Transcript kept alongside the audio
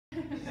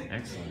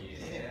Excellent.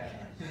 Yeah.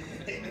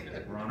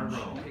 We're on a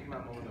roll. Taking my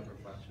moment of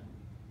reflection.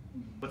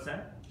 What's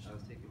that? I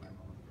was taking my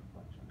moment of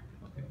reflection.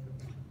 Okay.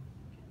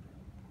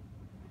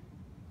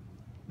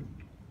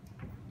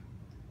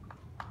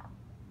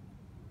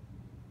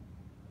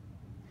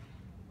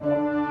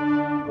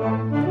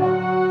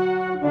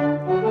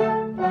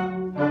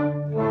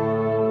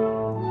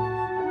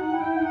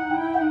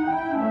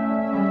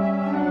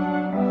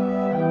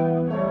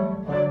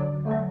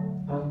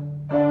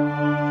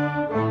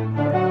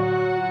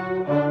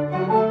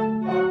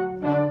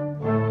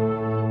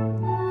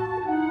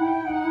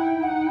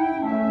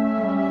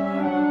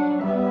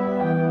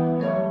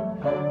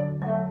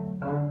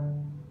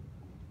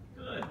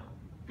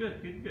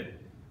 Good.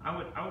 I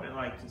would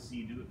like to see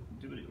you do it.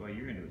 Well,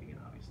 you're gonna do it again,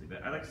 obviously,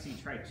 but I'd like to see you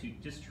try two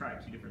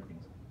different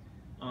things.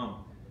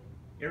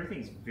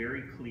 Everything's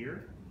very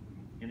clear,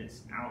 and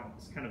it's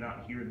kind of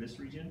out here in this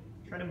region.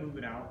 Try to move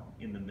it out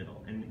in the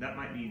middle, and that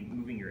might be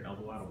moving your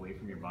elbow out away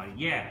from your body.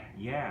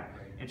 Yeah.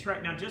 And try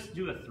now. Just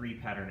do a 3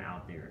 pattern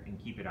out there and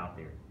keep it out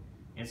there.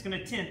 And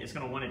it's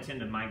gonna want to tend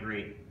to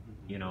migrate,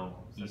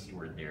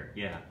 eastward there.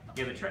 Yeah.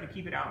 But try to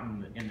keep it out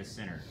in the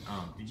center.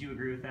 Did you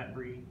agree with that,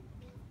 Bree?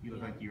 You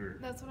look like you were.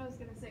 That's what I was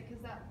gonna say,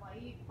 because that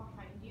light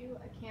behind you,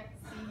 I can't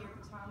see your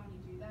tongue when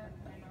you do that,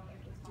 but I know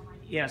it's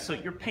behind you. Yeah, so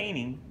you're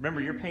painting, remember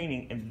you're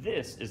painting, and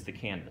this is the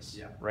canvas,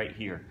 right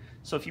here.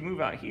 So if you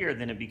move out here,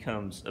 then it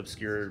becomes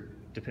obscure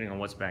depending on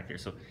what's back there.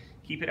 So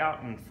keep it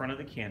out in front of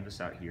the canvas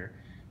out here.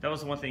 That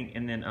was the one thing,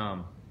 and then,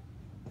 I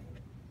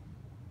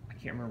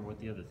can't remember what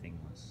the other thing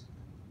was.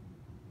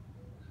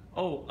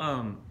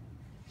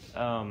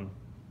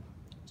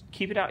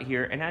 Keep it out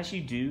here, and as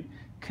you do,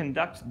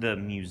 conduct the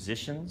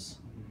musicians.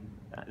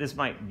 This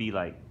might be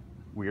like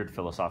weird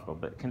philosophical,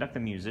 but conduct the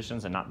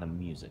musicians and not the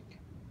music,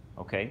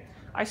 okay?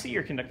 I see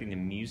you're conducting the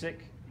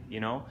music,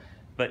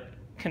 but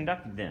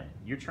conduct them.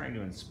 You're trying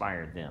to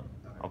inspire them,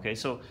 okay?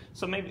 So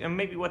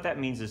maybe what that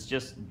means is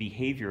just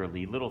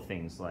behaviorally, little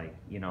things like,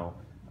 you're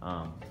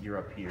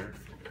up here,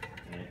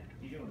 and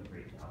you're doing a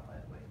great job, by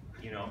the way.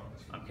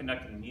 I'm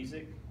conducting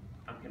music,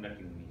 I'm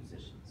conducting the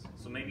musicians.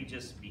 So maybe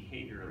just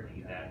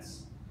behaviorally,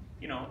 that's,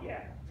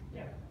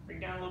 bring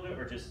down a little bit,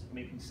 or just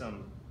making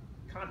some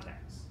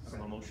contacts,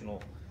 some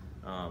emotional,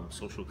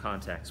 social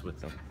contacts with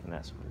them, and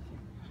that sort of thing.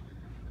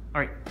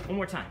 All right, one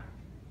more time.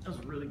 That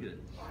was really good.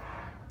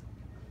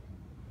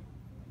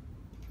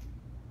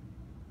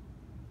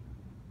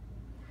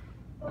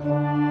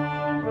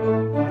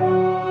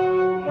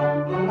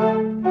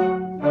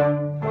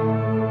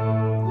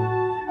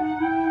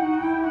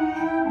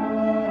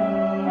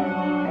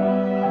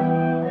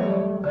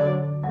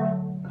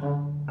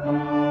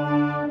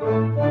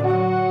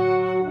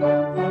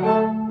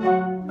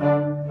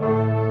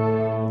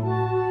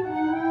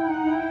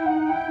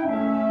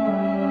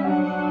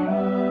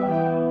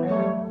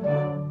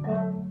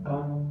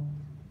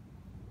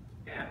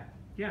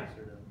 Yeah.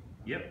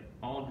 Yep.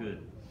 All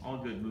good. All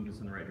good. Movements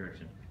in the right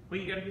direction. Well,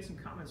 you got to get some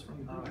comments from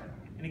the group.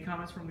 Any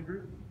comments from the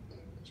group?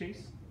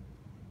 Chase?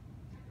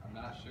 I'm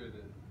not sure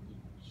that you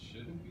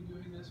shouldn't be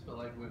doing this, but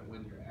like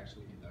when you're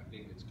actually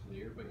conducting, it's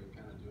clear, but you're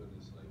kind of doing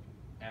this like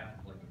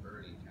half like a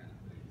birdie kind of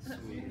thing.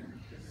 Sweet.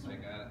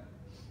 Like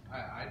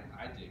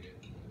I dig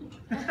it.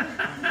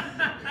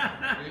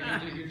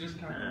 You're just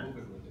kind of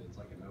moving with it. It's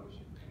like an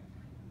ocean.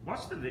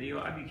 Watch the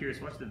video. I'd be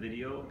curious. Watch the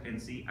video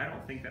and see. I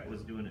don't think that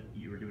was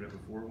you were doing it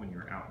before when you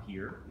were out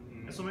here.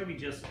 And so maybe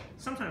just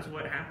sometimes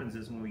what happens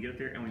is when we get up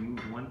there and we move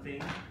one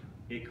thing,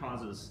 it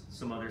causes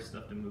some other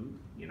stuff to move.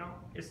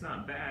 It's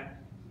not bad.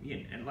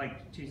 And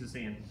like Chase is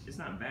saying, it's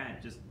not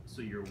bad. Just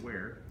so you're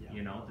aware,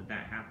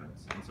 that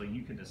happens, and so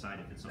you can decide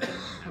if it's something that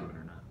can happen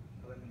or not.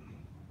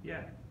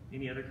 Yeah.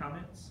 Any other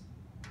comments?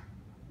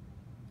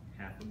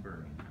 Half a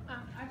burning.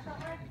 I felt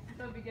like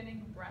the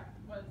beginning breath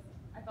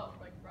I felt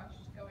like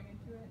rushed going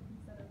into it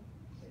instead of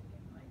it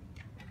being like,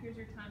 here's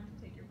your time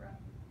to take your breath.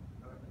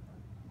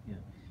 Yeah.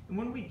 And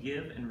when we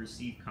give and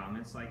receive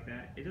comments like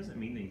that, it doesn't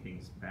mean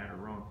anything's bad or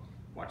wrong.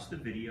 Watch the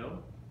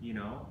video,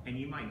 and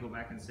you might go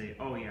back and say,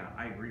 oh yeah,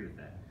 I agree with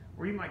that.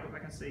 Or you might go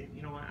back and say,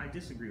 you know what, I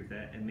disagree with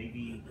that, and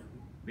maybe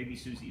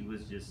Susie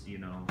was just,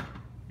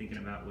 thinking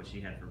about what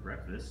she had for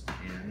breakfast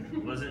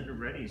and wasn't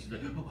ready. She's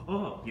like,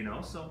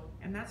 so,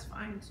 and that's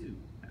fine too.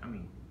 I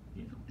mean,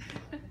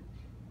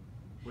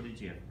 What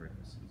did you have for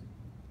breakfast, Susie?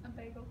 A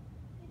bagel.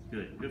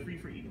 Good for you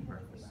for eating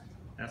breakfast.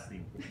 That's the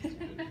important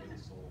thing.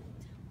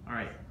 All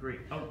right, great.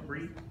 Oh,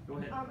 Bree, go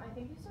ahead. I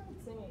think you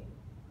started singing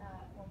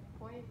at one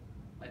point.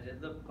 I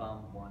did the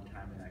bump one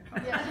time and I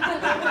caught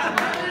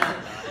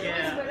It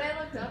was when I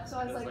looked up, so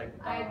I was like,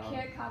 I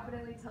can't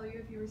confidently tell you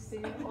if you were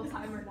singing the whole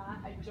time or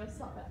not. I just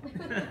saw that.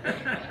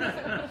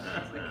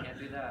 I can't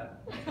do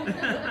that.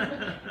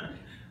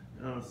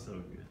 Oh, so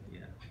good.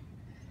 Yeah.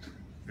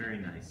 Very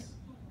nice.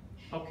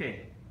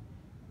 Okay.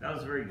 That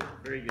was very good.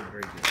 Very good.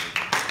 Very good.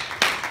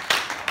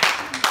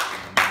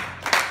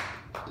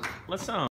 Let's